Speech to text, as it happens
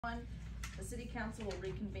The city council will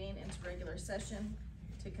reconvene into regular session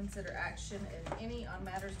to consider action, if any, on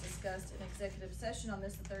matters discussed in executive session on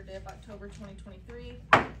this, the third day of October 2023,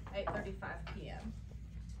 8:35 p.m.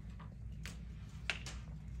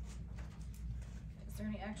 Is there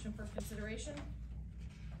any action for consideration?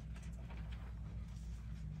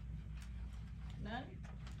 None?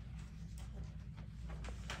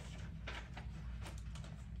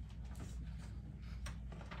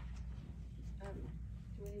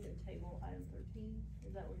 Do we need to table item 13?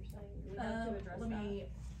 Is that what you're saying? We have to address that.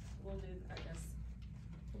 We'll do, I guess,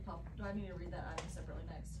 do I need to read that item separately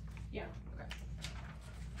next? Yeah. Okay.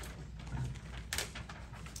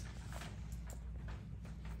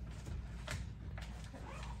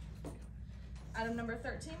 Item number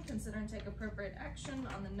 13, consider and take appropriate action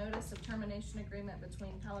on the notice of termination agreement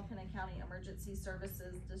between Palapena County Emergency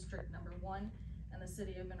Services District Number 1 and the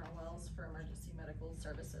City of Mineral Wells for emergency medical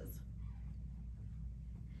services.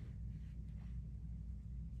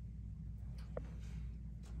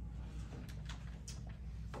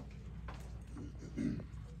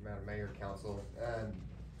 Madam Mayor, Council,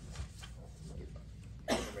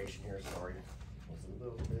 information here, sorry, was a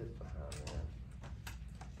little bit behind there.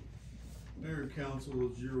 Mayor and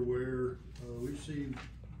Council, as you're aware, we received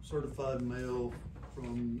certified mail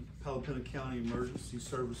from Palapena County Emergency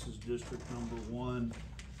Services District Number 1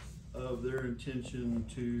 of their intention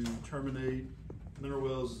to terminate Mineral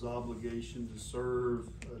Wells' obligation to serve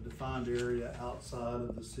a defined area outside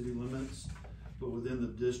of the city limits, but within the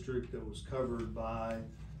district that was covered by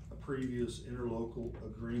a previous interlocal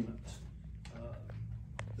agreement.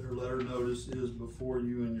 Their letter notice is before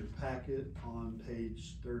you in your packet on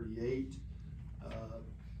page 38.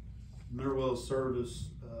 Mineral Wells service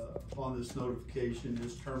upon this notification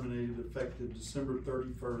is terminated effective December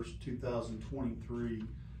 31st, 2023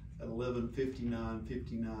 at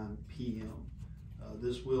 11:59 p.m.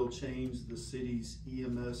 This will change the city's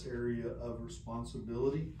EMS area of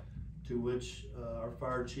responsibility, to which our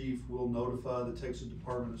fire chief will notify the Texas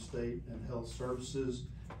Department of State and Health Services,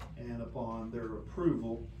 and upon their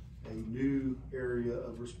approval, a new area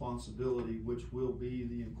of responsibility, which will be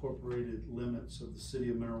the incorporated limits of the City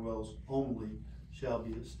of Mineral Wells only, shall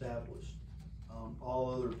be established. All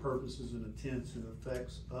other purposes and intents and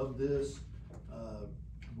effects of this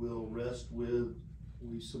will rest with,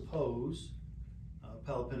 we suppose,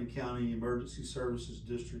 Palapena County Emergency Services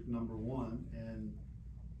District Number 1, and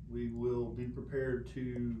we will be prepared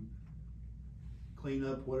to clean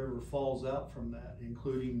up whatever falls out from that,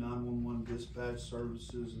 including 911 dispatch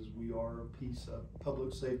services, as we are a piece of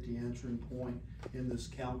public safety answering point in this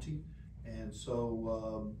county. And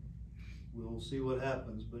so we'll see what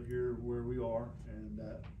happens, but here where we are, and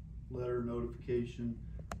that letter notification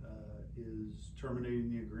is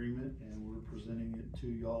terminating the agreement, and we're presenting it to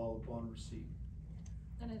y'all upon receipt.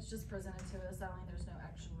 And it's just presented to us, Eileen, there's no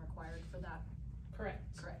action required for that? Correct.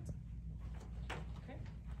 Correct. Okay.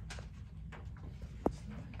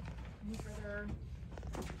 Any further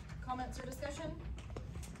comments or discussion?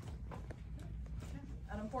 Okay.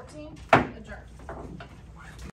 Item 14, adjourned.